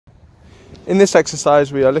In this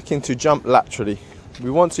exercise, we are looking to jump laterally. We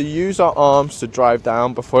want to use our arms to drive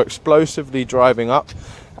down before explosively driving up.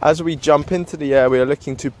 As we jump into the air, we are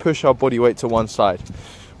looking to push our body weight to one side.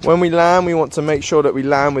 When we land, we want to make sure that we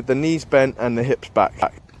land with the knees bent and the hips back.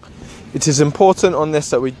 It is important on this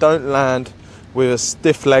that we don't land with a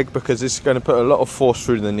stiff leg, because it's going to put a lot of force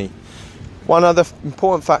through the knee. One other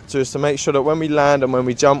important factor is to make sure that when we land and when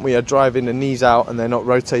we jump, we are driving the knees out and they're not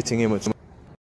rotating inwards.